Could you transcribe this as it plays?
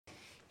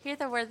Hear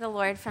the word of the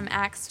Lord from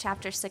Acts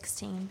chapter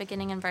 16,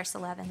 beginning in verse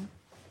 11.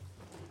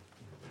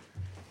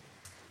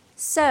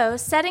 So,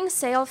 setting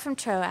sail from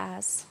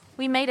Troas,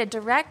 we made a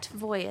direct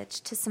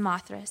voyage to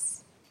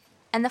Samothrace,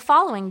 and the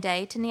following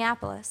day to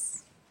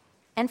Neapolis,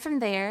 and from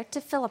there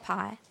to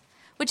Philippi,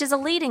 which is a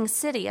leading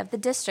city of the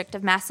district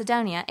of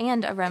Macedonia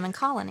and a Roman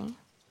colony.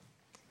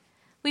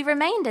 We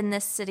remained in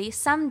this city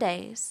some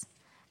days,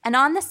 and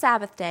on the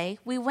Sabbath day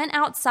we went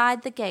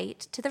outside the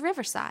gate to the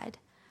riverside,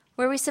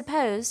 where we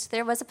supposed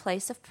there was a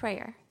place of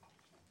prayer.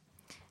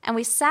 And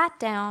we sat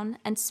down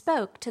and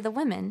spoke to the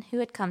women who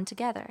had come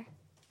together.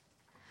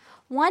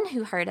 One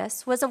who heard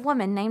us was a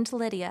woman named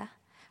Lydia,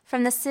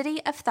 from the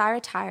city of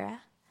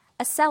Thyatira,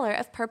 a seller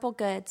of purple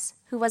goods,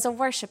 who was a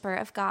worshiper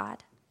of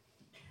God.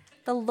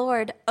 The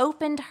Lord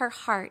opened her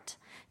heart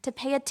to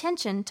pay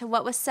attention to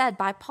what was said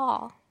by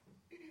Paul.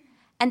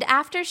 And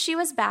after she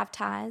was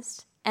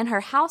baptized, and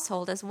her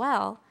household as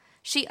well,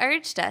 she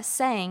urged us,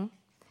 saying,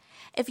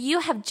 "If you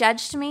have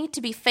judged me to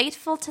be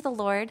faithful to the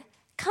Lord,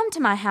 come to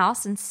my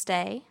house and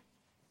stay."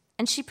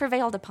 And she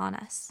prevailed upon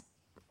us.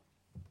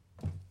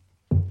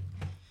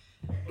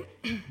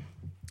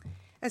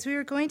 As we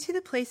were going to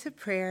the place of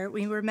prayer,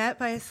 we were met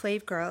by a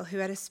slave girl who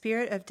had a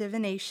spirit of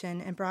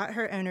divination and brought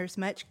her owners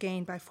much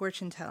gain by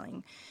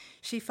fortune-telling.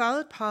 She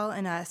followed Paul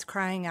and us,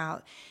 crying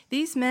out,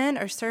 "These men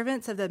are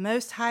servants of the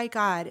Most High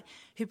God,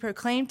 who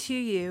proclaim to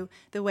you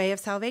the way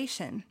of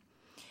salvation."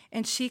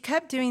 And she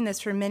kept doing this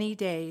for many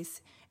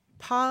days.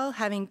 Paul,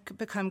 having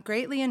become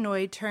greatly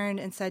annoyed, turned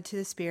and said to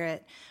the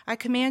spirit, "I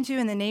command you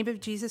in the name of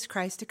Jesus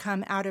Christ to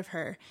come out of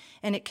her."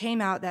 And it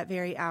came out that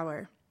very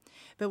hour.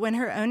 But when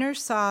her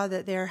owners saw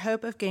that their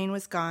hope of gain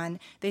was gone,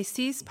 they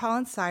seized Paul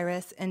and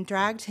Silas and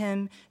dragged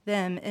them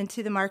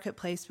into the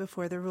marketplace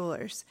before the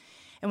rulers.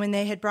 And when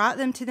they had brought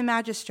them to the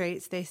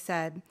magistrates, they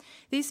said,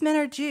 "These men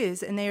are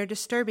Jews, and they are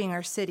disturbing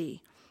our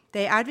city.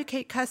 They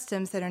advocate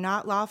customs that are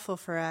not lawful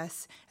for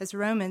us as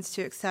Romans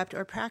to accept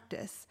or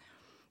practice."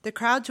 The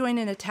crowd joined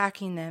in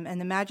attacking them, and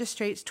the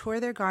magistrates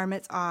tore their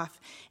garments off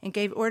and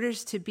gave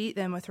orders to beat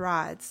them with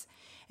rods.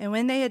 And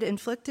when they had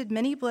inflicted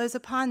many blows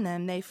upon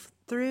them, they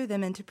threw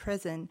them into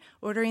prison,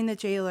 ordering the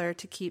jailer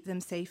to keep them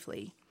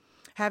safely.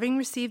 Having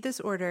received this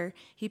order,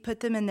 he put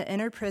them in the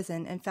inner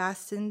prison and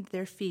fastened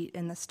their feet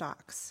in the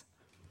stocks.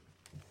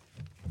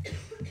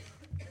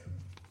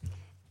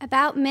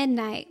 About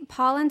midnight,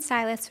 Paul and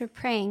Silas were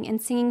praying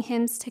and singing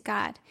hymns to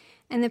God,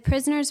 and the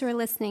prisoners were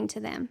listening to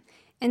them.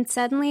 And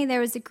suddenly there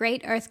was a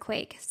great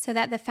earthquake, so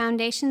that the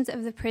foundations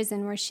of the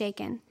prison were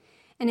shaken.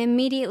 And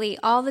immediately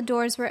all the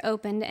doors were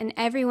opened, and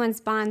everyone's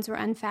bonds were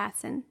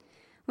unfastened.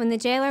 When the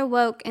jailer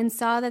woke and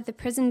saw that the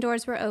prison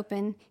doors were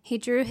open, he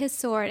drew his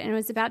sword and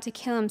was about to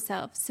kill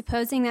himself,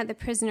 supposing that the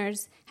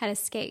prisoners had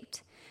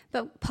escaped.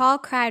 But Paul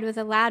cried with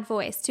a loud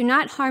voice, "Do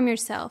not harm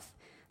yourself,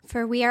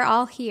 for we are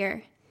all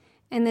here."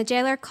 And the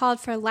jailer called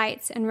for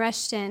lights and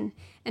rushed in,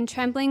 and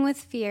trembling with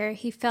fear,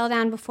 he fell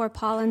down before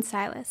Paul and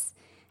Silas.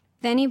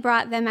 Then he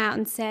brought them out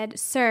and said,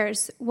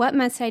 "Sirs, what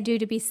must I do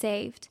to be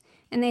saved?"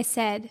 And they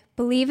said,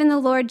 "Believe in the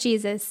Lord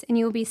Jesus, and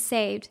you will be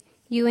saved,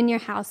 you and your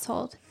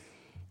household."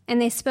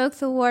 And they spoke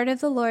the word of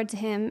the Lord to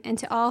him and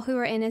to all who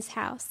were in his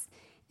house.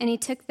 And he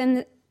took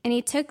them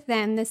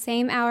the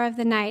same hour of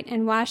the night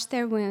and washed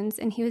their wounds,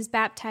 and he was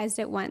baptized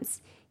at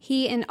once,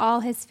 he and all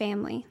his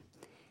family.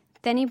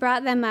 Then he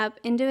brought them up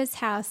into his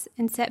house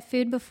and set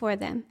food before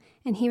them,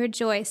 and he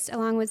rejoiced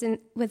along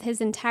with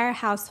his entire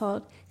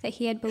household that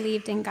he had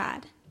believed in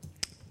God.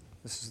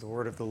 This is the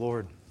word of the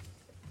Lord.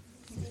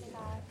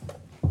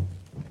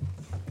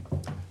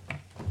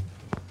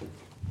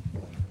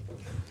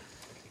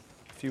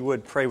 If you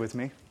would, pray with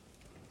me.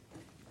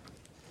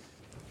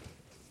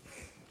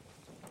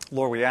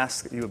 Lord, we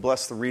ask that you would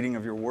bless the reading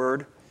of your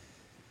word,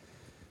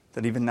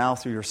 that even now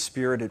through your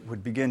Spirit it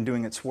would begin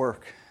doing its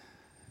work.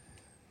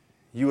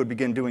 You would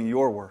begin doing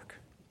your work.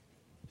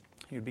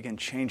 You would begin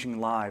changing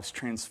lives,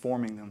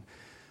 transforming them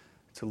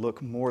to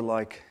look more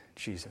like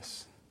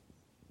Jesus.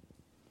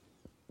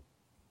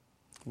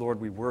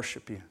 Lord, we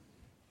worship you.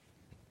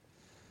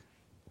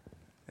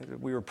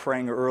 We were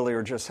praying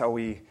earlier just how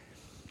we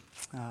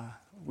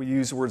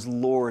use the words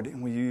Lord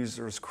and we use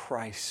the words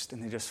Christ,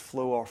 and they just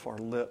flow off our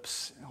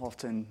lips,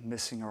 often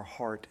missing our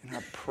heart. And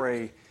I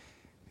pray,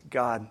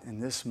 God, in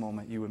this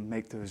moment, you would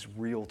make those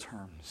real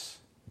terms.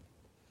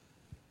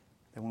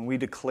 That when we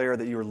declare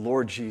that you are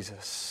Lord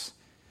Jesus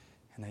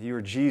and that you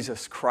are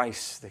Jesus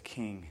Christ the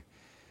King,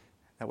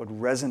 that would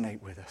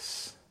resonate with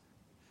us,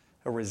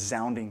 a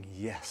resounding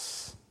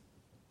yes.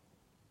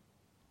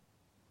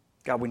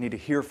 God, we need to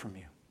hear from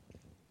you.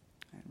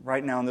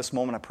 Right now in this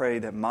moment, I pray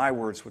that my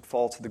words would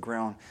fall to the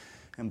ground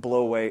and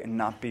blow away and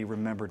not be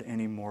remembered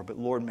anymore. But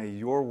Lord, may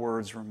your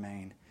words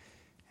remain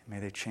and may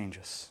they change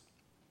us.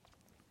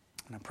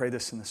 And I pray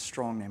this in the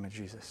strong name of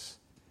Jesus.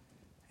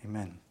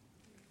 Amen.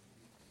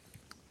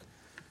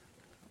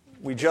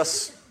 We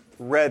just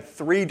read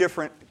 3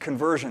 different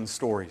conversion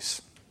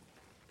stories.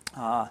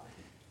 And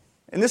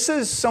this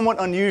is somewhat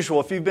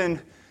unusual. If you've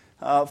been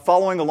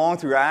following along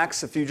through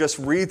Acts, if you just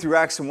read through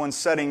Acts in one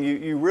setting,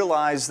 you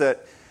realize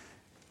that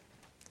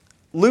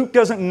Luke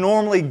doesn't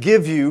normally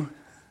give you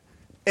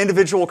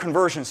individual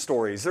conversion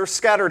stories. They're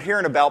scattered here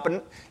and about,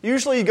 but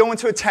usually you go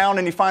into a town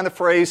and you find the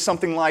phrase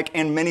something like,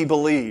 "and many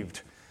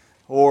believed,"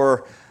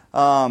 or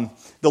 "the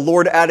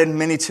Lord added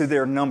many to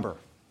their number."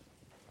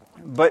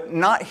 But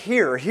not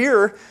here.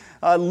 Here,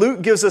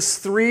 Luke gives us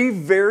 3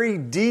 very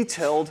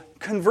detailed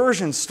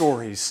conversion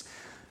stories.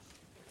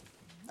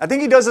 I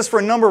think he does this for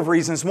a number of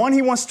reasons. One,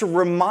 he wants to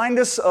remind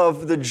us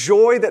of the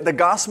joy that the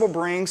gospel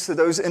brings to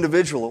those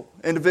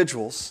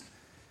individuals.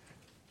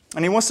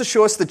 And he wants to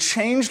show us the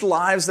changed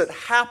lives that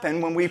happen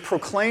when we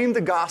proclaim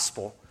the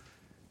gospel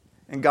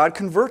and God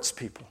converts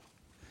people.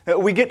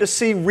 We get to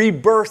see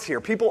rebirth here.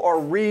 People are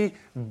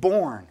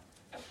reborn.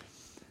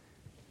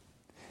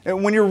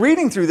 And when you're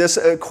reading through this,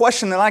 a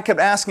question that I kept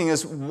asking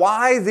is,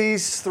 why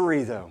these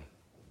 3, though?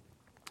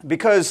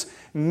 Because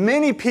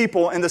many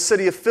people in the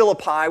city of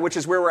Philippi, which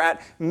is where we're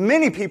at,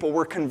 many people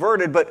were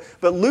converted, but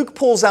Luke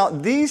pulls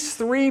out these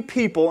 3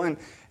 people, and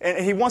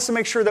he wants to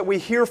make sure that we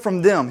hear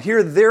from them,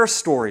 hear their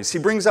stories. He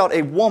brings out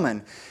a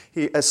woman,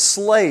 a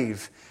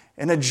slave,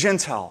 and a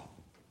Gentile.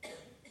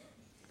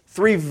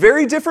 3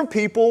 very different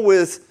people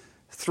with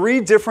 3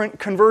 different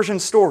conversion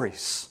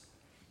stories.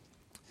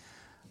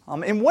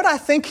 And what I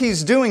think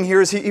he's doing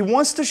here is he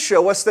wants to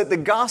show us that the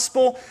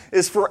gospel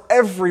is for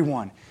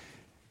everyone.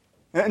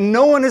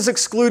 No one is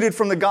excluded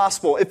from the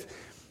gospel.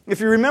 If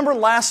you remember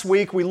last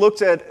week, we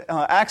looked at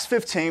Acts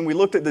 15, we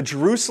looked at the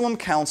Jerusalem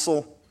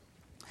Council,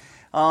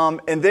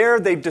 and there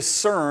they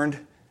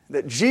discerned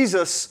that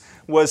Jesus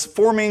was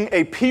forming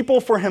a people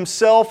for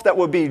himself that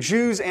would be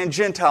Jews and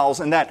Gentiles,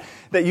 and that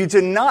you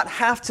did not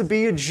have to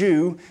be a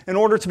Jew in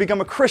order to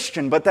become a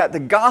Christian, but that the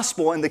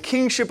gospel and the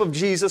kingship of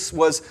Jesus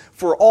was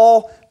for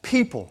all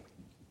people.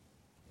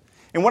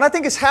 And what I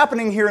think is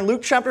happening here in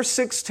Luke chapter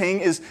 16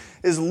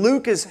 is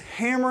Luke is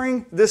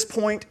hammering this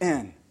point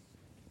in.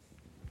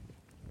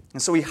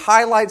 And so he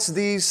highlights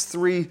these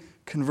 3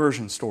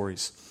 conversion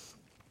stories.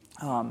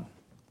 I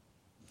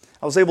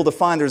was able to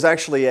find there's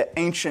actually an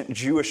ancient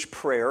Jewish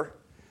prayer.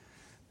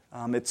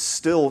 It's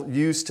still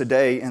used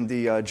today in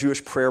the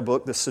Jewish prayer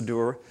book, the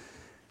Siddur.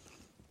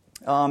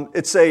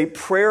 It's a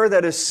prayer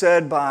that is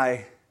said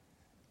by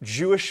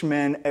Jewish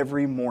men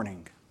every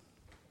morning.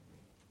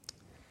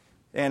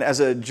 And as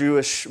a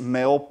Jewish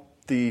male,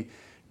 the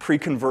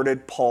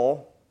pre-converted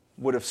Paul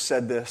would have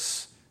said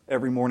this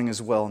every morning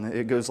as well. And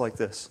it goes like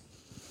this.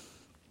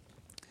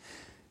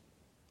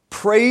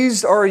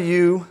 Praised are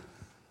you,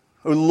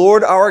 O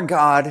Lord our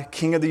God,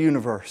 King of the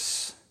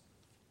universe,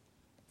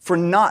 for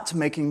not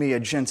making me a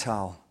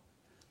Gentile,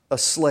 a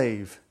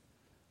slave,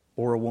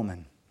 or a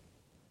woman.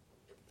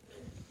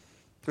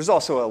 There's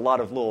also a lot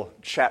of little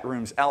chat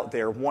rooms out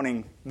there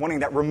wanting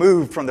that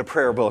removed from the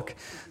prayer book,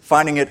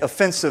 finding it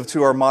offensive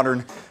to our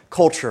modern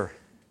culture.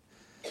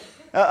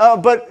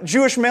 But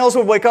Jewish males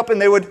would wake up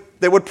and they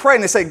would pray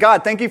and they say,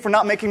 God, thank you for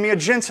not making me a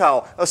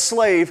Gentile, a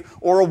slave,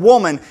 or a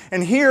woman.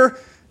 And here,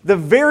 the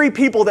very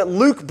people that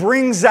Luke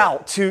brings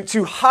out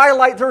to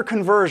highlight their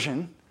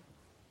conversion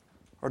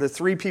are the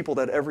 3 people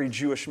that every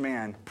Jewish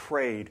man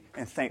prayed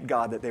and thanked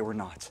God that they were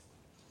not.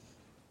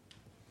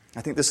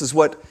 I think this is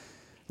what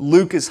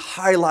Luke is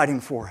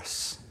highlighting for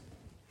us.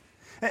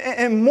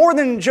 And more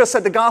than just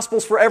that the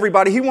gospel's for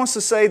everybody, he wants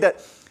to say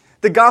that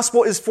the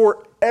gospel is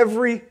for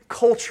every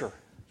culture.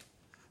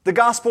 The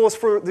gospel is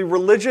for the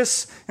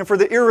religious and for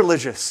the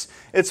irreligious.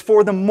 It's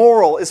for the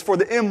moral, it's for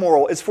the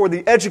immoral, it's for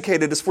the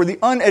educated, it's for the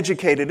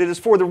uneducated, it is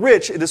for the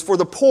rich, it is for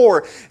the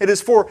poor, it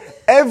is for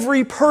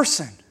every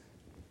person.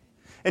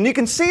 And you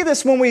can see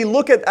this when we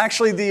look at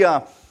actually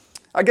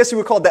I guess you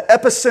would call it the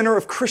epicenter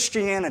of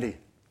Christianity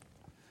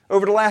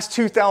over the last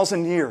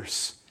 2,000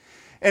 years.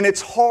 And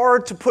it's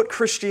hard to put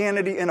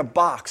Christianity in a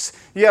box.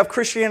 You have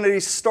Christianity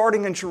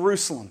starting in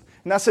Jerusalem,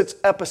 and that's its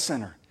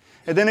epicenter.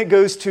 And then it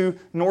goes to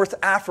North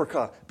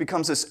Africa,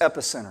 becomes its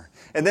epicenter.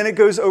 And then it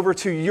goes over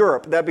to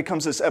Europe, that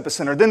becomes its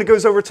epicenter. Then it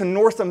goes over to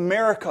North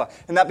America,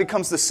 and that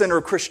becomes the center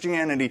of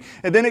Christianity.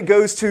 And then it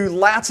goes to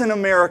Latin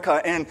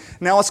America, and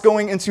now it's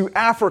going into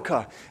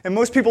Africa. And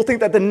most people think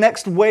that the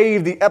next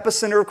wave, the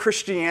epicenter of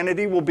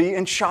Christianity, will be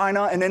in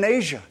China and in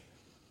Asia.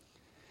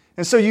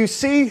 And so you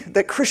see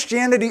that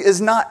Christianity is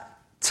not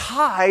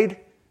tied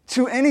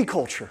to any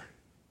culture.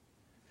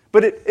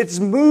 But it's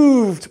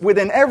moved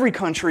within every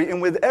country and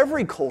with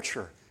every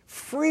culture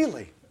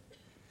freely.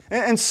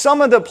 And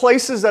some of the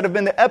places that have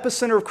been the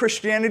epicenter of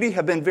Christianity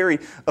have been very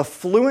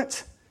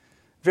affluent,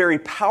 very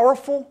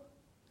powerful.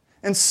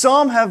 And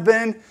some have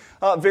been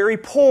very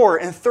poor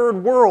and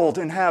third world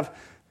and have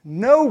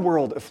no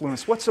world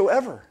affluence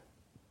whatsoever.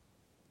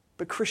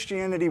 But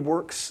Christianity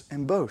works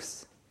in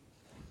both.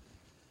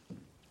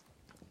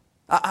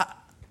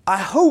 I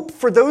hope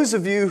for those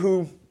of you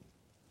who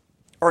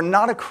are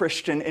not a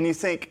Christian and you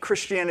think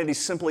Christianity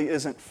simply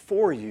isn't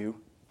for you,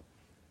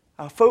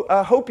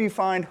 I hope you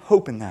find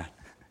hope in that.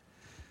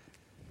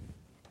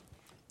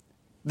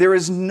 There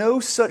is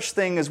no such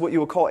thing as what you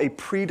would call a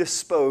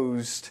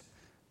predisposed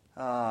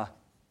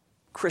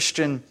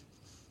Christian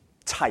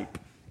type.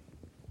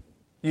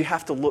 You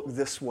have to look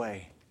this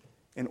way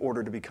in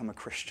order to become a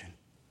Christian.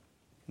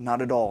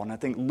 Not at all. And I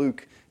think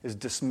Luke is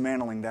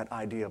dismantling that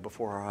idea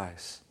before our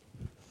eyes.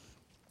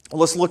 Well,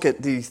 let's look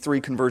at the 3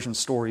 conversion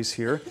stories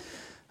here.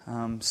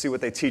 See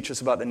what they teach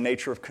us about the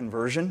nature of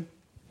conversion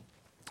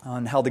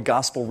and how the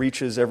gospel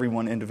reaches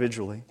everyone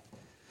individually.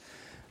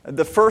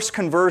 The first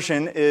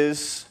conversion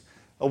is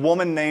a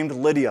woman named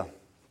Lydia.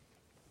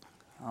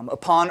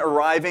 Upon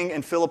arriving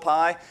in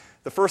Philippi,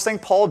 the first thing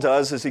Paul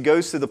does is he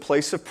goes to the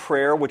place of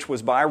prayer, which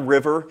was by a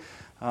river.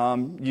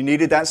 You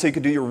needed that so you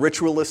could do your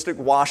ritualistic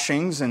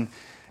washings. And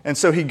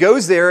so he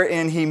goes there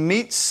and he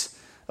meets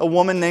a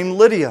woman named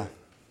Lydia.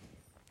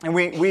 And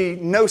we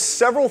know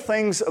several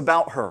things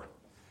about her.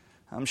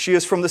 She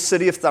is from the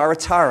city of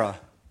Thyatira,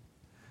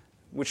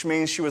 which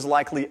means she was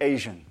likely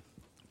Asian.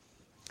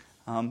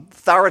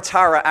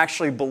 Thyatira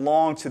actually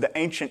belonged to the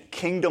ancient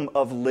kingdom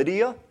of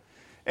Lydia.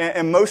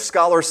 And most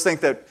scholars think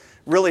that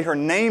really her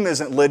name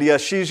isn't Lydia.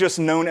 She's just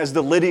known as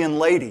the Lydian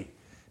lady.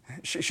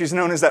 She's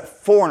known as that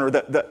foreigner.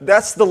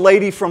 That's the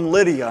lady from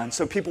Lydia. And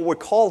so people would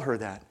call her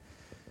that.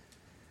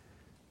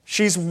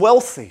 She's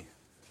wealthy.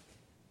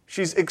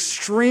 She's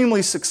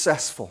extremely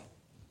successful.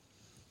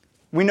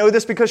 We know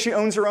this because she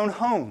owns her own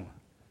home.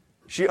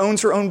 She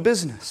owns her own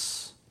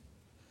business.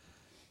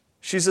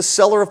 She's a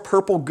seller of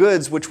purple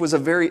goods, which was a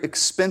very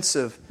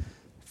expensive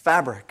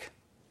fabric.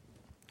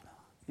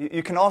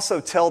 You can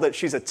also tell that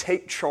she's a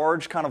take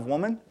charge kind of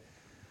woman.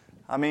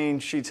 I mean,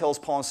 she tells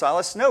Paul and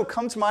Silas, no,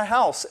 come to my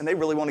house. And they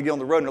really want to get on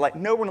the road. And they're like,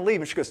 no, we're going to leave.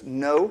 And she goes,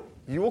 no,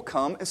 you will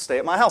come and stay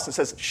at my house. It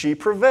says she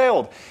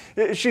prevailed.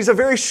 She's a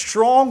very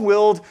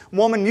strong-willed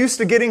woman used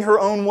to getting her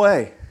own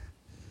way.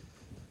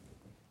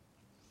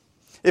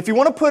 If you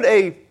want to put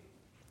a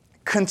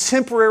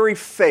contemporary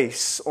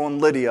face on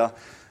Lydia,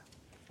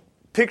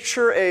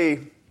 picture a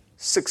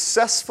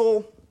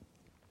successful,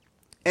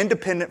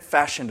 independent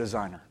fashion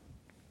designer.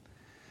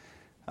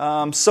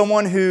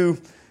 Someone who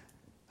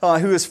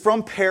is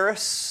from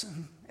Paris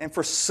and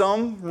for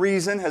some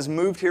reason has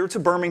moved here to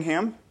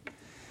Birmingham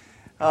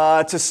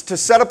to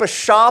set up a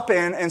shop,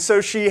 and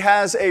so she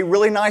has a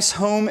really nice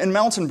home in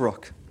Mountain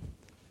Brook.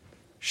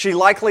 She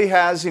likely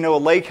has, a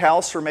lake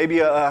house or maybe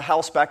a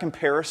house back in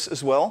Paris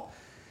as well.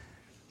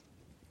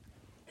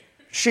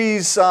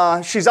 She's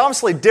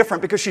obviously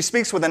different because she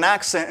speaks with an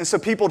accent, and so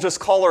people just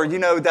call her,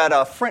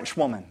 that French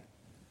woman.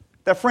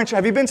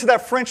 Have you been to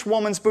that French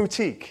woman's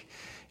boutique?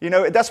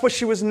 That's what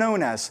she was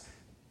known as.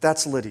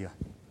 That's Lydia.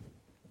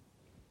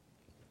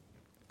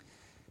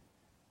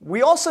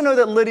 We also know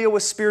that Lydia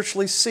was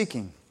spiritually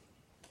seeking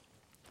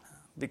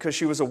because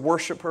she was a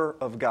worshiper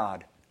of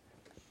God.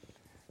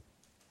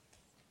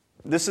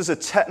 This is a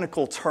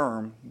technical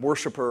term,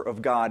 worshiper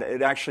of God.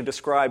 It actually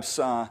describes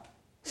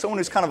someone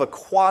who's kind of a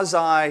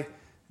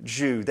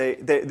quasi-Jew.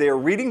 They are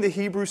reading the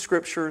Hebrew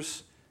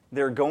Scriptures,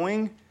 they're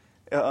going,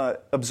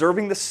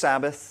 observing the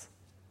Sabbath,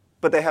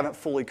 but they haven't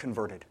fully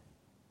converted.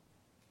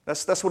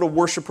 That's what a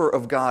worshiper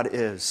of God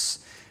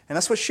is. And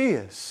that's what she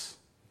is.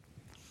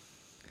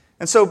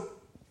 And so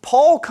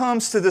Paul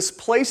comes to this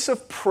place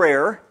of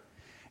prayer,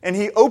 and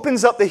he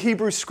opens up the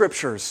Hebrew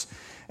Scriptures.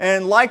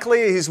 And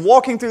likely he's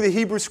walking through the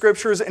Hebrew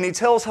Scriptures, and he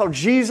tells how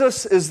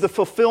Jesus is the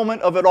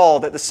fulfillment of it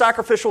all, that the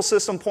sacrificial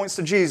system points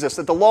to Jesus,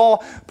 that the law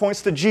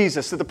points to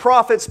Jesus, that the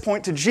prophets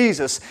point to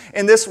Jesus.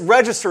 And this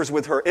registers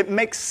with her. It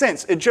makes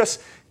sense. It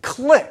just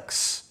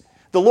clicks.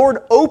 The Lord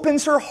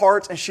opens her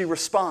heart, and she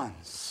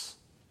responds.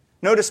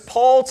 Notice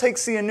Paul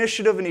takes the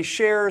initiative and he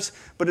shares,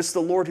 but it's the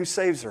Lord who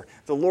saves her.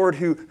 The Lord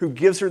who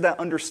gives her that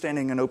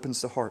understanding and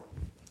opens the heart.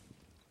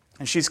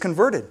 And she's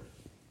converted.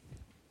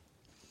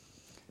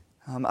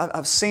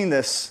 I've seen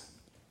this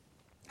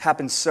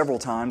happen several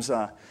times.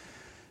 I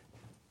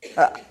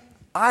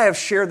have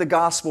shared the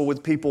gospel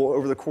with people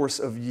over the course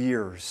of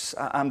years.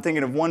 I'm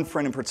thinking of one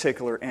friend in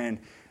particular, and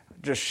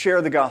just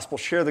share the gospel,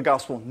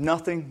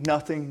 nothing.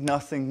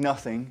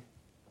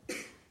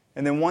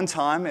 And then one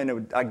time,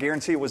 and I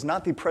guarantee it was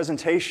not the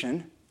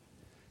presentation,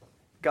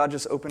 God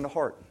just opened a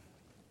heart.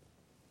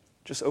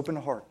 Just opened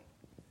a heart.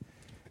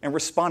 And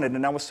responded,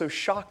 and I was so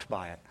shocked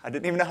by it. I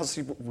didn't even know how to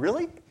say,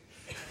 really?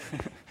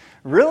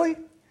 Really? I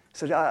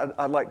said,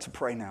 I'd like to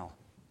pray now.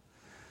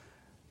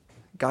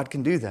 God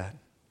can do that.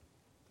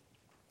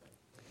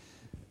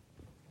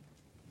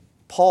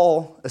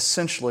 Paul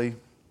essentially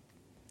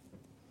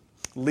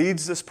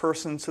leads this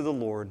person to the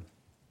Lord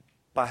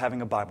by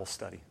having a Bible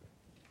study.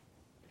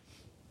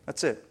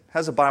 That's it.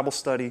 Has a Bible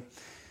study.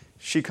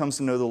 She comes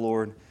to know the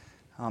Lord.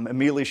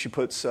 Immediately she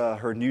puts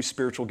her new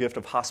spiritual gift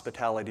of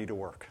hospitality to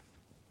work.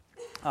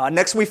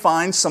 Next we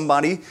find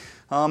somebody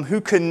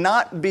who could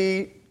not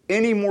be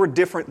any more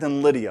different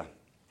than Lydia.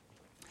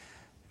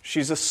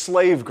 She's a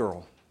slave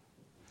girl.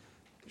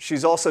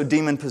 She's also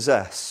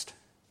demon-possessed.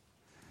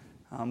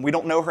 We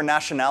don't know her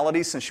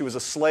nationality. Since she was a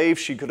slave,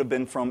 she could have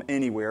been from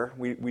anywhere.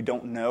 We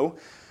don't know.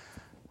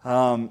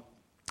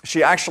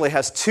 She actually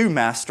has two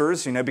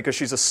masters, because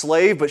she's a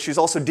slave, but she's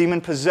also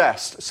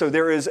demon-possessed. So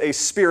there is a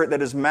spirit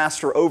that is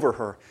master over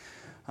her.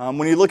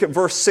 When you look at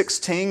verse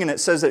 16, and it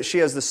says that she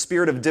has the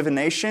spirit of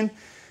divination,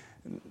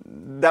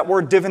 that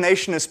word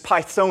divination is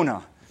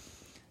pythona,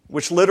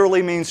 which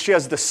literally means she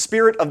has the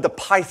spirit of the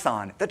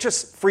python. That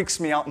just freaks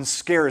me out and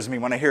scares me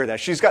when I hear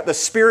that. She's got the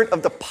spirit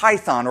of the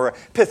python, or a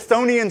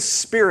Pythonian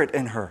spirit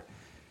in her.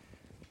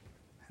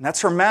 And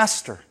that's her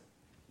master.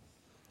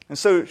 And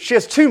so she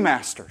has two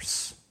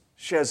masters.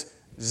 She has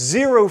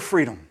zero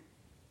freedom.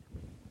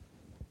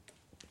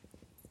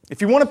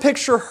 If you want to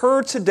picture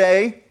her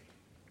today,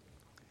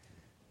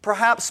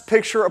 perhaps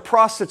picture a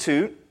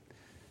prostitute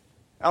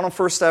out on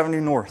First Avenue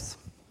North,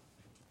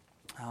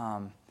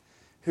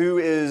 who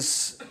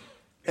is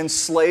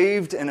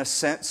enslaved in a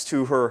sense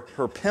to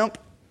her pimp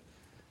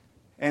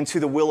and to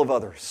the will of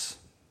others.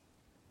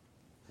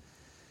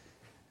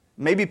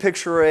 Maybe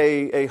picture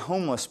a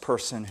homeless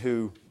person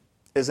who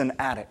is an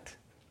addict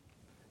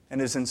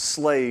and is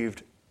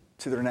enslaved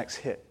to their next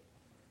hit.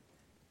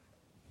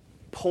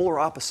 Polar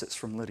opposites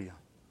from Lydia.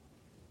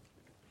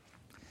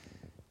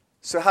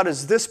 So how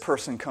does this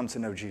person come to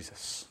know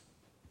Jesus?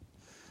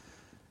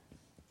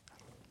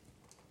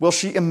 Well,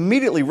 she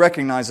immediately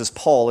recognizes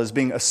Paul as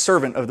being a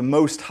servant of the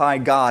Most High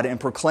God and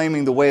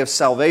proclaiming the way of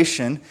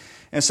salvation.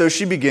 And so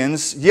she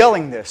begins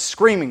yelling this,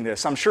 screaming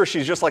this. I'm sure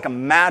she's just like a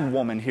mad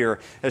woman here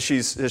as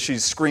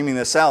she's screaming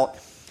this out.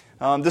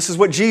 This is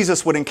what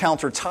Jesus would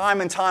encounter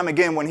time and time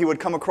again when he would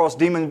come across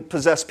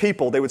demon-possessed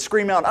people. They would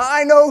scream out,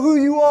 "I know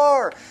who you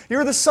are!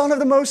 You're the Son of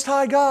the Most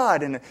High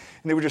God!" And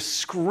they would just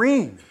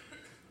scream.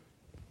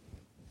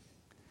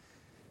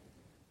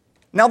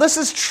 Now, this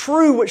is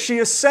true what she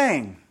is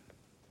saying.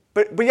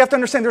 But you have to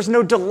understand there's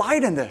no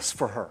delight in this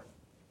for her.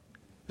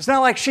 It's not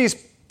like she's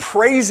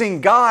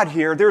praising God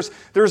here. There's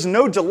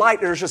no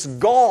delight. There's just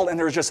gall and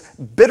there's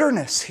just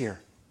bitterness here.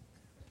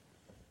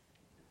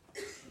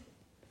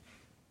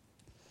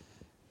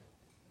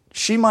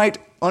 She might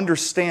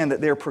understand that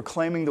they're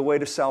proclaiming the way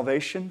to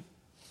salvation,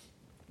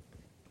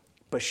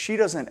 but she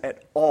doesn't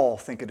at all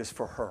think it is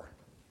for her.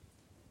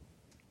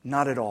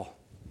 Not at all.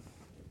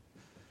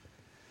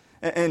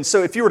 And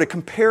so if you were to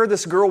compare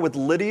this girl with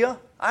Lydia,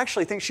 I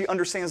actually think she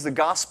understands the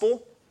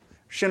gospel.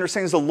 She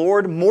understands the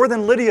Lord more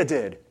than Lydia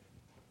did.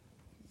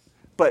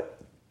 But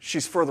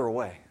she's further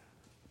away.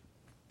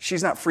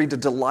 She's not free to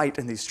delight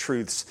in these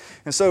truths.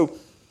 And so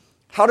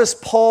how does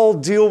Paul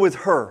deal with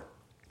her?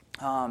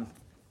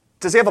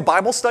 Does he have a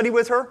Bible study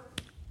with her?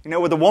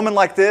 With a woman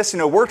like this,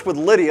 worked with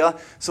Lydia.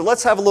 So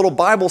let's have a little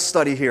Bible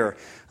study here.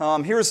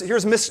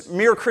 Here's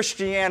Mere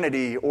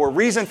Christianity or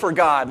Reason for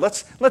God.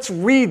 Let's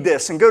read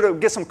this and go to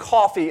get some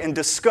coffee and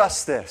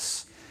discuss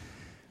this.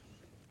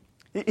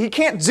 He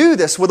can't do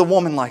this with a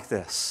woman like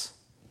this.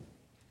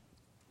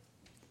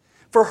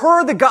 For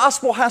her, the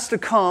gospel has to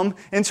come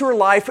into her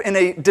life in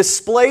a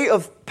display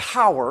of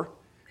power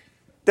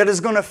that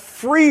is going to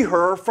free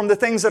her from the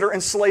things that are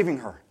enslaving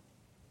her.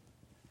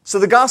 So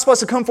the gospel has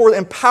to come forward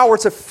in power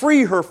to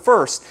free her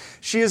first.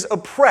 She is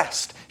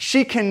oppressed.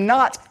 She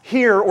cannot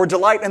hear or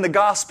delight in the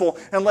gospel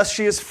unless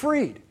she is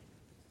freed.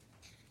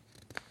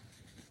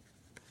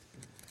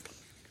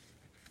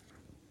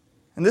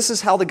 And this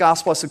is how the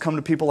gospel has to come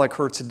to people like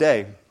her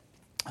today.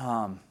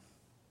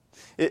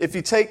 If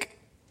you take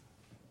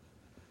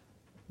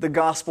the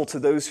gospel to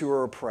those who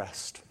are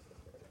oppressed,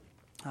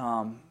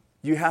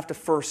 you have to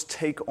first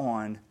take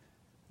on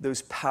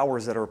those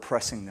powers that are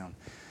oppressing them.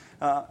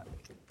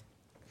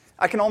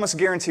 I can almost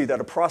guarantee that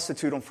a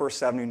prostitute on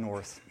First Avenue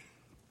North,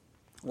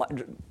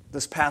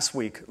 this past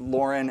week,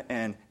 Lauren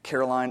and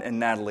Caroline and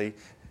Natalie,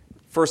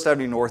 First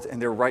Avenue North,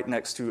 and they're right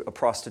next to a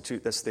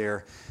prostitute that's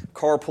there.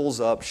 Car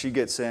pulls up, she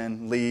gets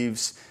in,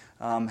 leaves,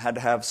 had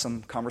to have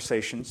some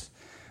conversations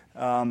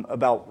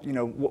about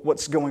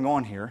what's going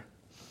on here.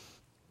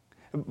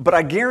 But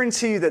I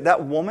guarantee you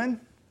that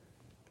woman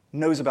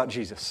knows about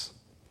Jesus.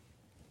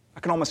 I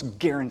can almost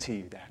guarantee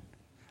you that.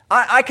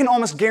 I can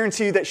almost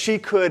guarantee you that she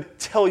could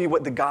tell you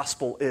what the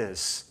gospel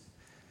is.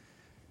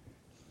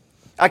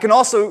 I can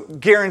also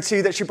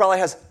guarantee that she probably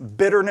has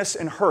bitterness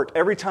and hurt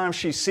every time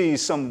she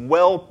sees some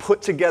well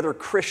put together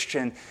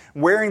Christian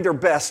wearing their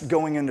best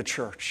going into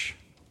church.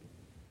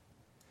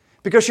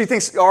 Because she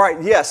thinks, all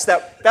right, yes,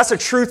 that's a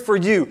truth for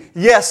you.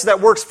 Yes,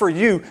 that works for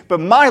you, but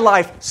my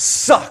life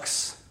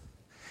sucks.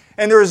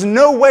 And there is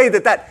no way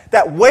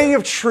that way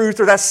of truth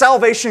or that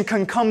salvation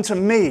can come to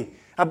me.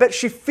 I bet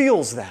she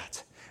feels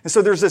that. And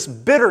so there's this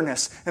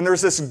bitterness and there's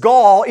this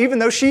gall, even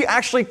though she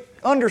actually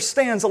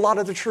understands a lot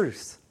of the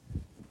truth.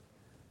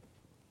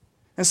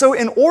 And so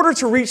in order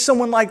to reach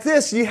someone like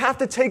this, you have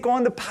to take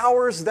on the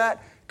powers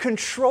that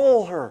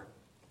control her.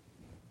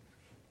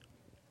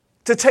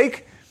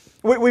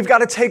 We've got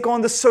to take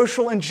on the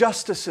social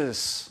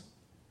injustices.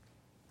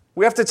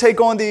 We have to take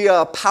on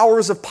the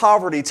powers of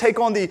poverty, take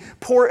on the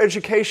poor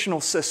educational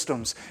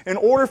systems in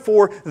order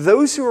for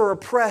those who are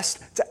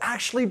oppressed to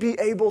actually be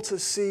able to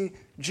see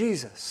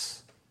Jesus.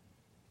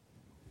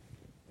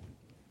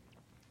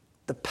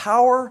 The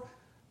power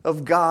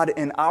of God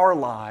in our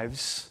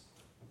lives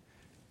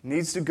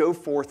needs to go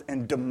forth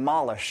and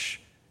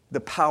demolish the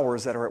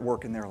powers that are at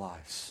work in their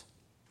lives.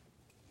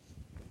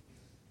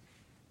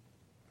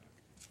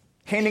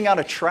 Handing out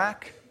a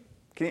tract,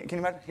 can you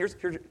imagine? Here's,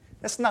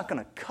 that's not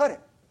going to cut it.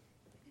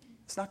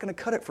 It's not going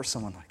to cut it for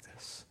someone like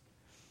this.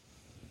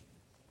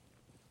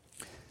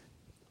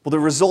 Well, the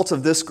result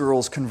of this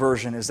girl's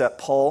conversion is that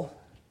Paul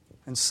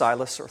and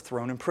Silas are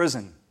thrown in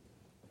prison.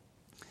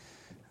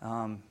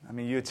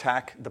 You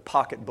attack the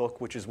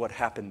pocketbook, which is what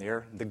happened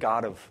there, the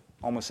God of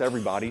almost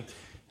everybody.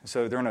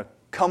 So they're going to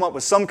come up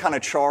with some kind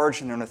of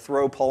charge, and they're going to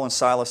throw Paul and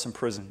Silas in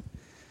prison.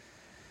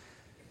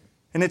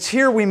 And it's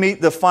here we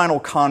meet the final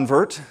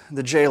convert,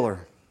 the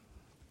jailer.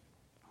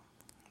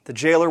 The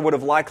jailer would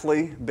have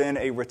likely been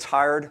a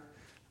retired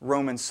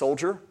Roman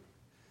soldier,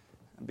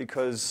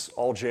 because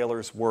all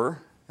jailers were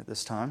at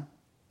this time.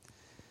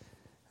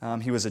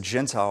 He was a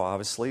Gentile,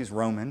 obviously. He's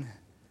Roman.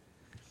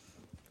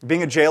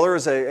 Being a jailer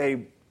is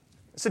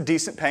it's a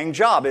decent paying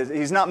job.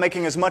 He's not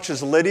making as much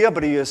as Lydia,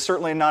 but he is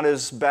certainly not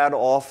as bad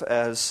off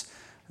as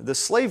the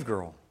slave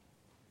girl.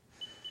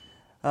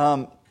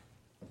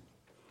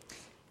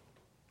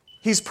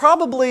 He's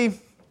probably,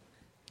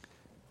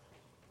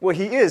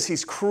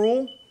 he's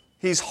cruel,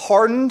 he's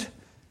hardened,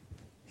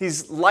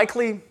 he's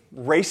likely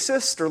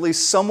racist, or at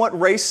least somewhat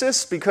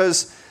racist,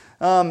 because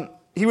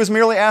he was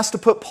merely asked to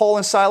put Paul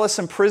and Silas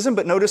in prison,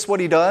 but notice what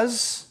he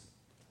does.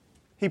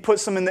 He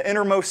puts them in the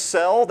innermost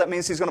cell. That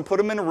means he's going to put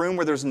them in a room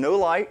where there's no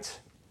light.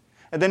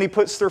 And then he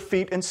puts their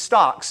feet in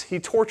stocks. He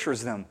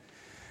tortures them.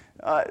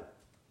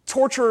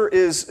 Torture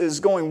is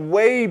going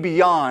way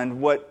beyond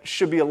what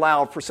should be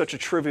allowed for such a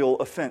trivial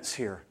offense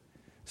here.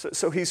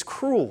 So he's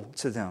cruel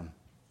to them.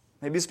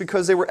 Maybe it's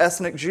because they were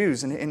ethnic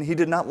Jews, and he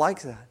did not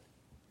like that.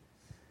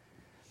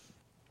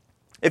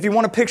 If you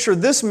want to picture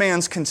this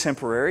man's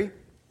contemporary,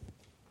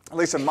 at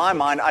least in my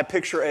mind, I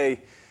picture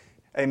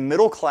a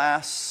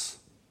middle-class,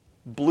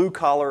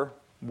 blue-collar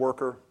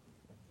worker,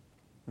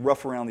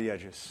 rough around the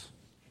edges.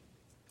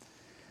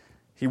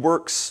 He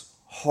works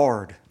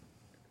hard,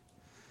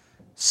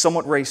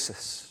 somewhat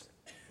racist,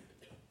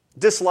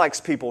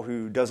 dislikes people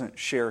who doesn't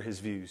share his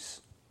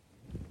views.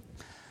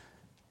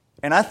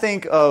 And I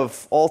think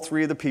of all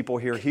three of the people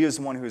here, he is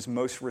the one who is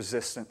most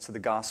resistant to the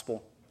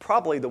gospel,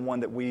 probably the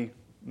one that we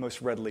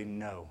most readily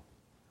know.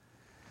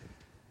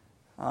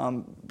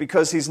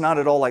 Because he's not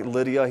at all like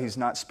Lydia, he's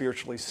not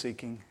spiritually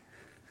seeking.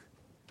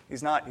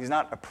 He's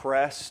not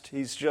oppressed.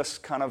 He's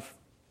just kind of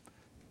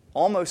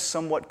almost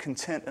somewhat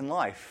content in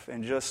life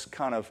and just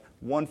kind of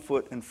one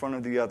foot in front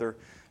of the other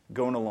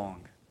going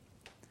along.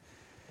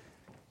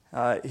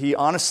 He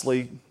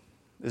honestly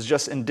is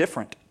just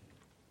indifferent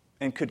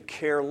and could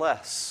care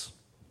less.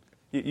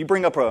 You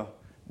bring up a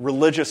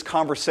religious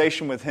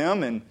conversation with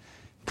him and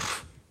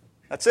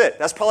that's it.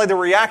 That's probably the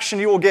reaction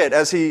you will get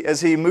as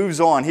he moves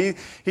on. He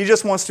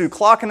just wants to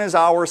clock in his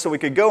hours so he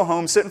could go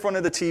home, sit in front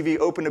of the TV,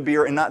 open a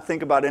beer, and not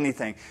think about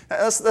anything.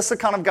 That's the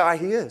kind of guy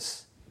he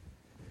is.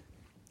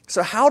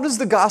 So how does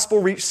the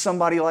gospel reach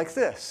somebody like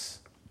this?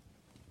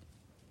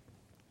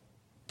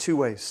 Two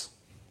ways.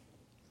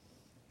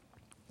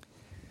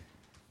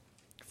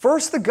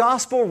 First, the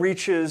gospel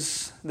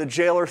reaches the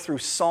jailer through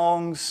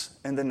songs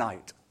in the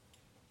night.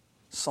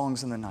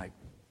 Songs in the night.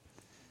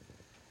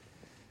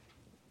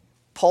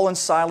 Paul and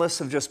Silas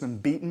have just been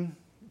beaten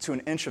to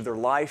an inch of their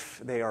life.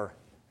 They are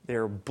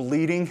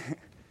bleeding.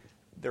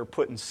 They're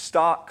put in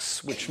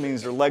stocks, which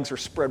means their legs are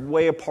spread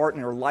way apart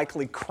and they're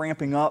likely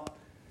cramping up.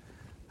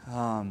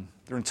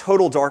 They're in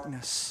total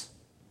darkness.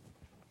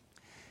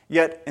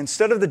 Yet,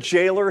 instead of the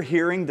jailer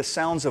hearing the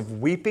sounds of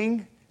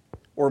weeping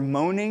or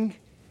moaning,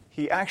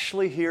 he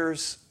actually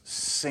hears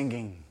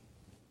singing.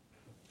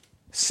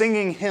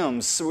 Singing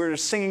hymns. So we're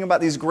singing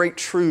about these great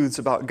truths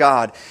about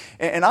God.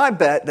 And I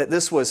bet that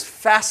this was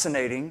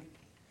fascinating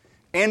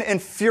and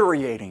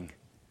infuriating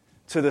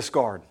to this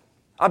guard.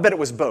 I bet it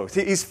was both.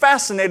 He's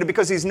fascinated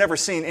because he's never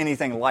seen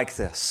anything like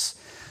this.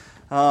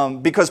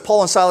 Because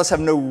Paul and Silas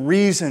have no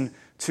reason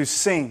to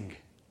sing.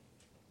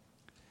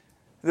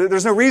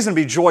 There's no reason to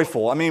be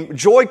joyful. I mean,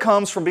 joy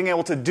comes from being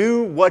able to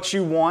do what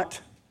you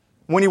want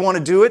when you want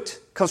to do it.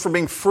 It comes from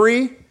being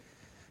free.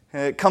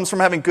 It comes from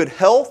having good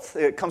health.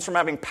 It comes from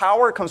having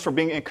power. It comes from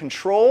being in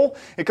control.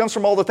 It comes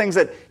from all the things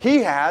that he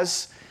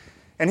has.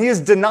 And he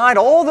has denied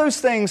all those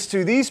things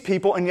to these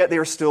people, and yet they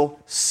are still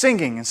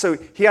singing. And so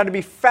he had to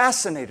be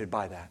fascinated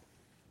by that.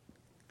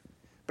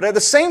 But at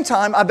the same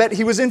time, I bet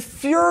he was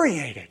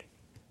infuriated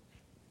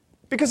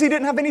because he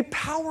didn't have any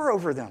power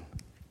over them.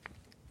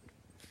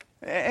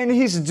 And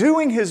he's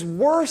doing his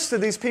worst to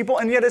these people,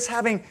 and yet it's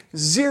having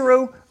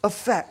zero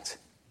effect.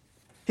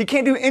 He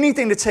can't do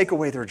anything to take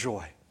away their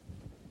joy.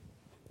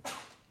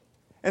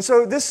 And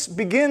so this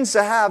begins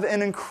to have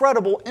an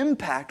incredible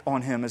impact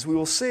on him, as we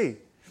will see.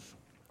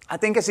 I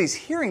think as he's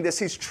hearing this,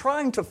 he's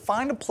trying to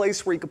find a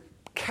place where he could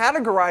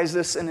categorize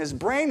this in his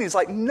brain. He's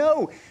like,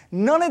 no,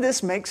 none of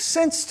this makes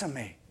sense to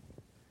me.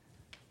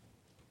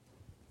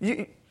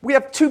 We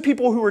have two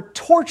people who are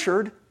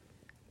tortured,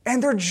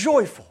 and they're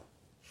joyful.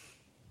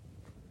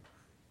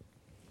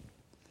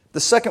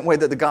 The second way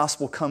that the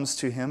gospel comes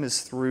to him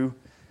is through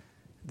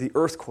the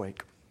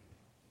earthquake.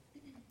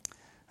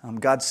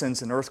 God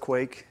sends an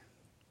earthquake,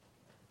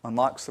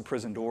 unlocks the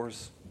prison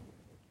doors.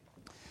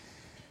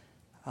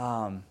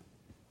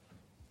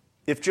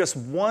 If just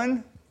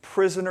one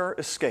prisoner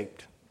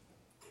escaped,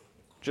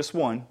 just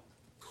one,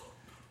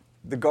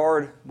 the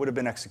guard would have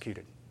been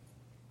executed.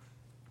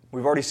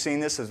 We've already seen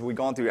this as we've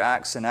gone through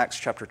Acts in Acts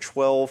chapter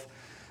 12.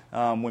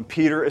 When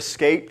Peter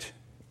escaped,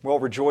 we're all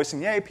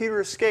rejoicing, yay, Peter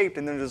escaped.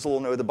 And then there's a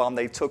little note at the bottom,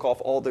 they took off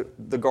all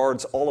the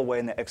guards all away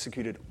and they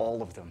executed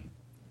all of them.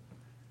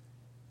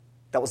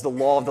 That was the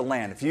law of the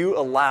land. If you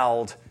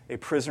allowed a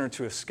prisoner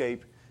to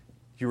escape,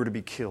 you were to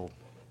be killed.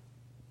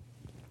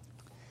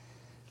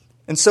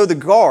 And so the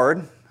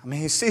guard,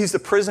 he sees the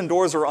prison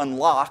doors are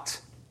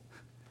unlocked.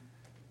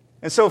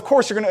 And so, of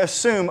course, you're going to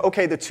assume,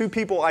 okay, the two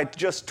people I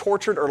just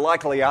tortured are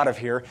likely out of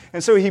here.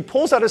 And so he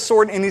pulls out his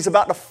sword and he's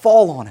about to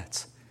fall on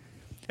it.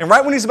 And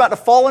right when he's about to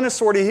fall on his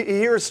sword, he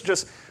hears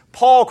just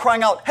Paul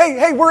crying out,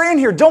 hey, we're in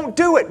here. Don't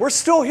do it. We're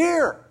still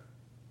here.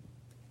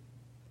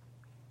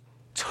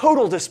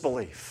 Total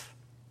disbelief.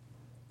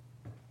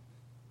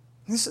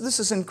 This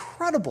is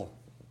incredible.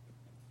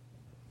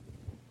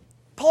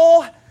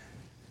 Paul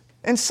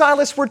and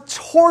Silas were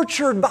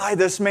tortured by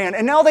this man,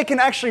 and now they can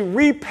actually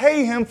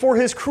repay him for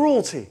his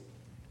cruelty.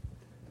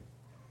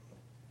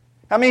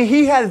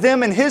 He had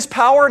them in his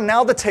power,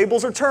 now the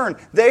tables are turned.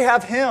 They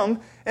have him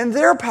in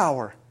their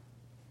power.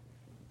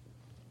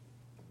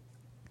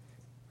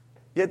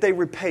 Yet they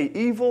repay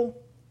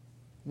evil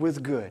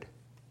with good,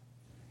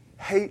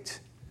 hate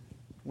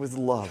with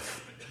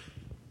love.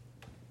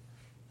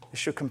 They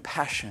show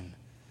compassion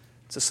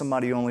to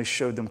somebody who only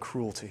showed them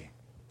cruelty.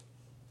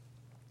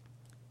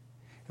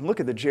 And look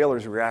at the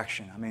jailer's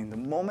reaction. The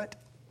moment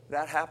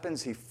that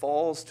happens, he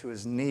falls to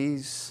his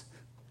knees.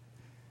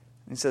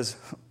 And he says,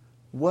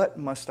 what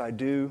must I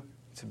do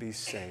to be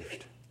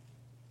saved?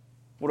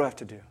 What do I have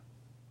to do?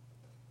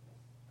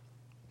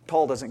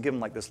 Paul doesn't give him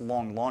like this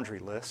long laundry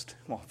list.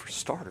 Well, for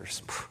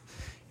starters,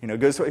 he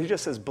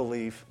just says,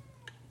 believe.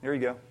 There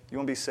you go. You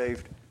want to be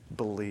saved?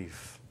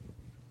 Believe.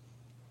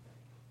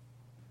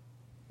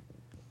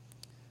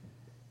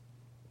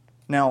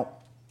 Now,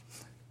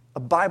 a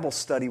Bible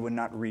study would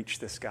not reach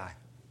this guy.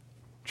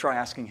 Try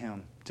asking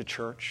him to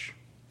church.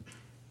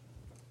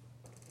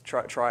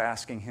 Try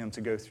asking him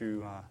to go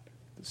through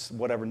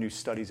whatever new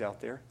studies out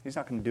there. He's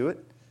not going to do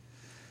it.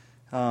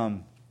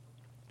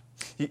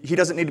 He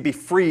doesn't need to be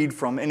freed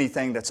from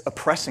anything that's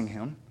oppressing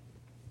him.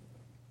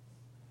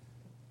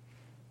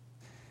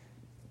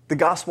 The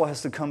gospel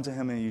has to come to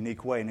him in a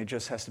unique way, and it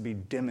just has to be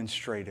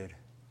demonstrated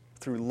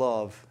through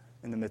love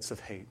in the midst of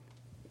hate,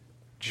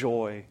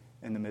 joy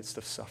in the midst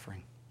of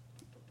suffering.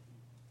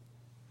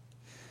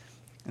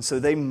 And so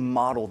they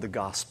modeled the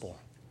gospel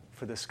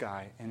for this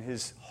guy, and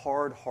his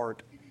hard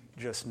heart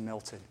just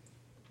melted.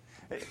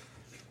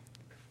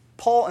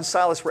 Paul and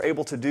Silas were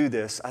able to do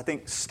this, I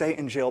think, stay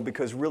in jail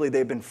because really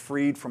they've been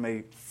freed from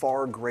a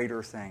far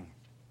greater thing.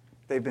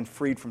 They've been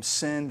freed from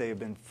sin. They have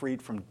been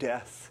freed from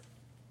death.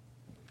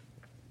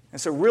 And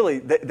so really,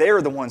 they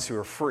are the ones who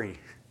are free,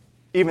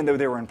 even though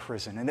they were in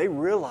prison. And they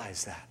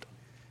realize that.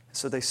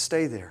 So they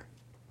stay there.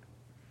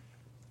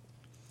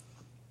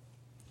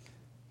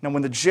 Now,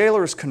 when the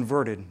jailer is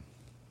converted,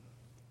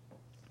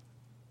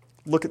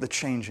 look at the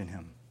change in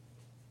him.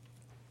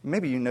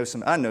 Maybe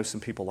I know some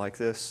people like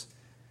this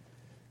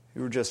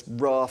who were just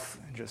rough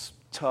and just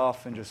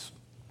tough and just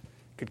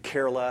could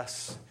care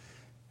less.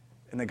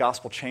 And the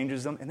gospel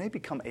changes them, and they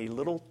become a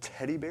little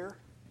teddy bear.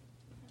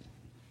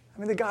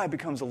 The guy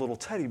becomes a little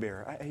teddy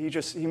bear. He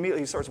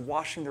immediately starts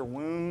washing their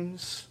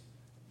wounds.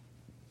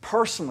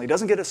 Personally,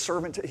 doesn't get a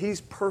servant.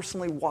 He's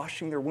personally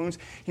washing their wounds.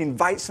 He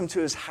invites them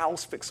to his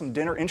house, fixes them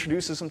dinner,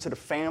 introduces them to the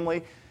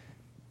family.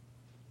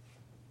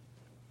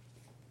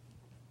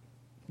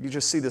 You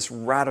just see this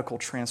radical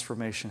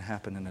transformation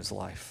happen in his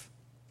life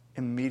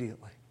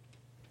immediately.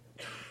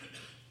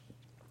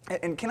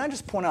 And can I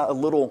just point out a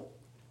little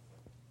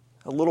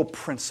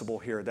principle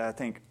here that I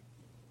think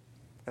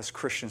as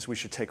Christians we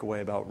should take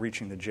away about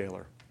reaching the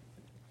jailer?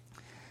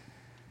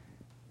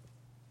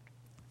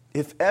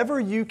 If ever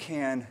you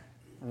can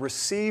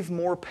receive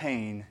more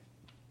pain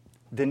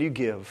than you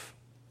give,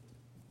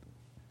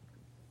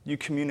 you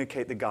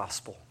communicate the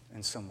gospel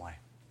in some way.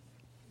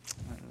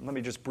 Let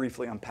me just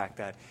briefly unpack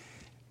that.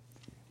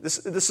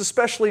 This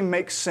especially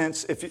makes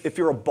sense if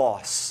you're a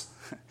boss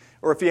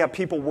or if you have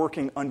people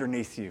working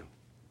underneath you.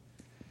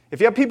 If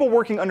you have people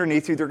working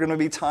underneath you, there are going to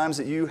be times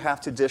that you have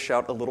to dish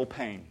out a little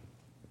pain.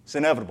 It's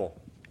inevitable.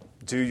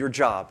 Do your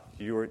job.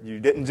 You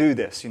didn't do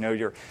this. You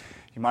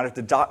might have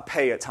to dock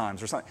pay at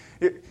times or something.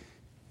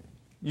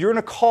 You're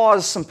going to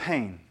cause some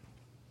pain.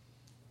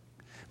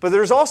 But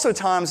there's also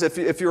times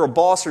if you're a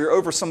boss or you're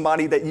over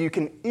somebody that you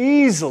can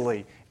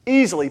easily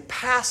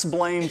pass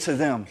blame to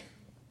them.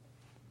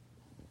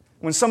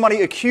 When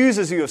somebody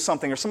accuses you of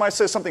something or somebody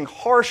says something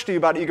harsh to you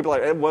about it, you could be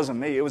like, it wasn't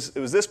me, it was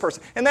this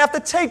person. And they have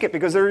to take it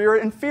because they're your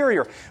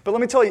inferior. But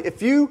let me tell you,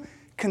 if you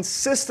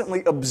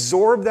consistently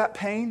absorb that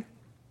pain,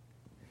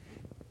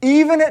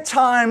 even at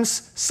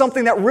times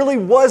something that really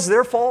was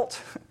their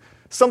fault,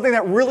 something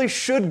that really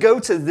should go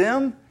to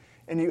them,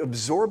 and you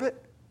absorb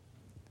it,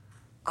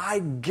 I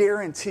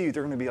guarantee you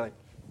they're going to be like,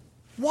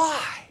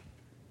 why?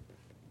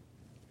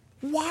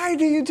 Why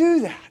do you do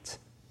that?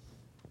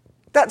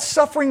 That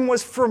suffering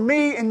was for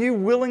me and you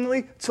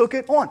willingly took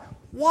it on.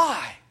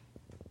 Why?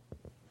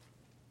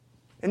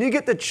 And you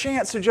get the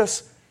chance to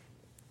just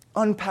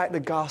unpack the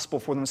gospel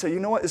for them and say, you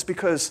know what? It's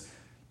because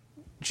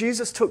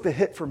Jesus took the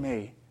hit for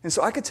me, and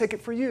so I could take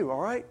it for you, all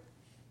right?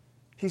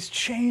 He's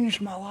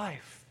changed my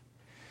life.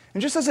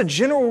 And just as a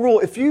general rule,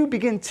 if you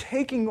begin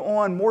taking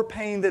on more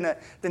pain than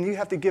you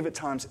have to give at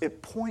times,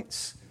 it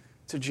points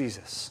to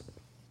Jesus.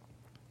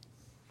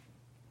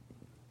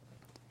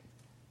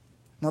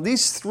 Now,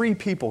 these three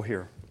people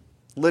here,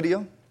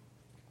 Lydia,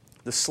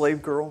 the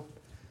slave girl,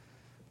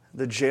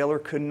 the jailer,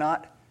 could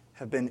not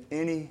have been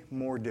any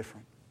more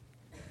different.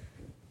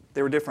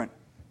 They were different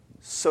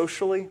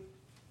socially,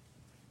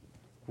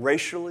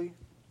 racially,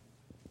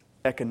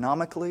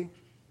 economically,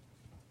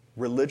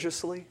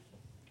 religiously,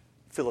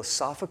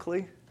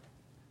 philosophically.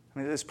 I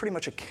mean, it's pretty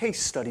much a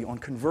case study on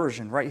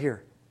conversion right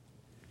here.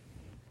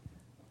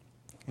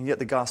 And yet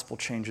the gospel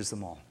changes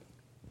them all.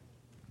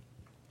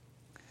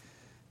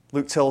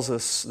 Luke tells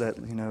us that,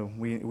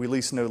 we at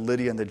least know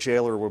Lydia and the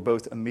jailer were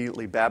both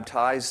immediately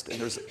baptized.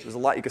 And there's a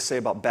lot you could say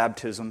about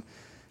baptism.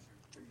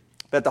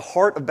 But at the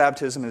heart of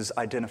baptism is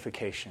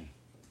identification.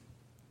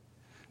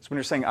 So when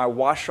you're saying, I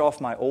wash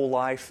off my old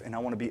life and I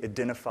want to be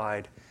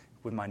identified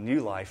with my new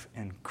life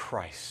in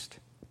Christ.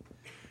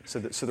 So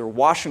they're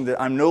washing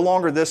that I'm no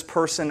longer this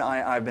person,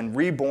 I've been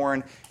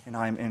reborn, and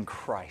I'm in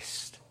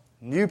Christ.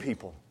 New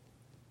people.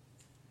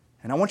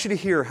 And I want you to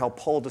hear how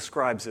Paul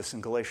describes this in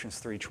Galatians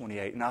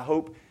 3:28. And I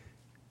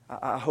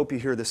hope you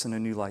hear this in a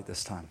new light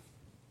this time.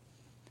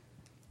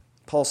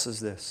 Paul says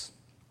this,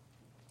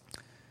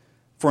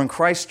 "For in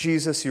Christ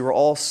Jesus you are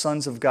all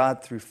sons of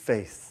God through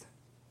faith.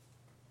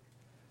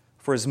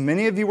 For as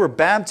many of you were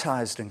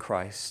baptized in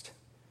Christ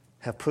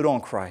have put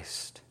on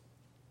Christ.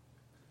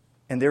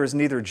 And there is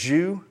neither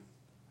Jew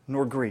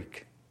nor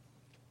Greek.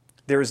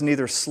 There is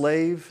neither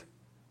slave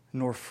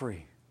nor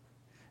free.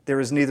 There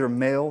is neither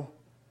male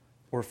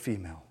or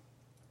female.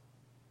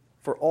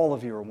 For all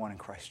of you are one in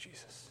Christ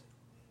Jesus."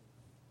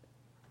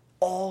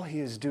 All he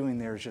is doing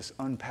there is just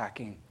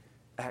unpacking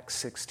Acts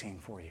 16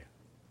 for you.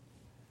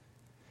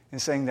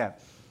 And saying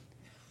that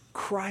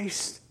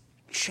Christ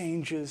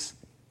changes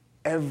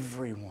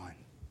everyone.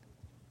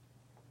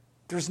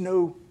 There's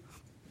no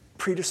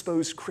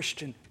predisposed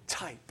Christian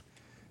type.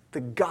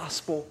 The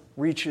gospel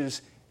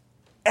reaches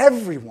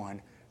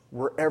everyone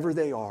wherever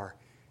they are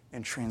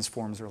and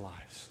transforms their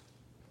lives.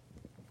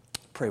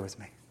 Pray with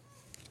me.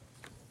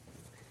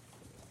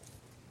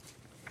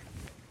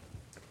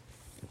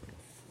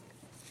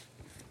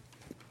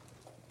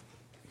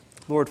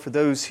 Lord, for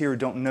those here who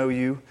don't know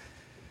you,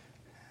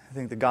 I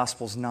think the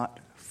gospel's not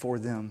for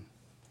them.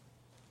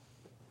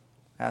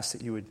 I ask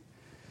that you would,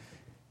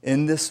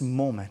 in this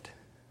moment,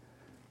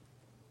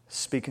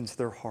 speak into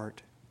their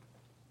heart.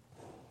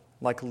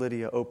 Like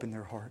Lydia, open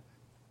their heart.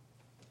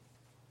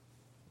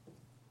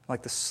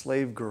 Like the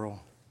slave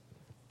girl,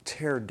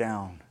 tear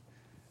down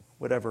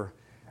whatever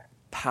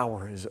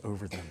power is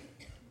over them.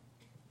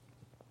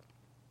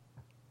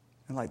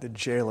 And like the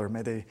jailer,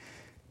 may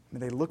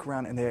they look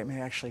around and they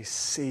may actually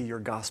see your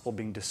gospel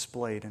being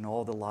displayed in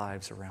all the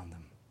lives around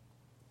them.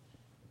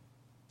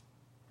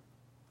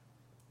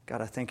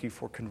 God, I thank you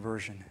for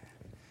conversion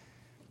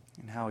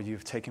and how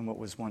you've taken what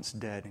was once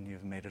dead and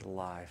you've made it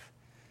alive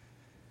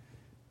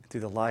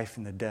through the life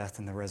and the death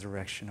and the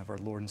resurrection of our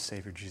Lord and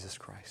Savior, Jesus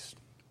Christ.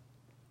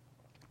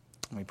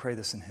 And we pray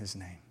this in His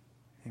name.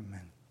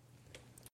 Amen.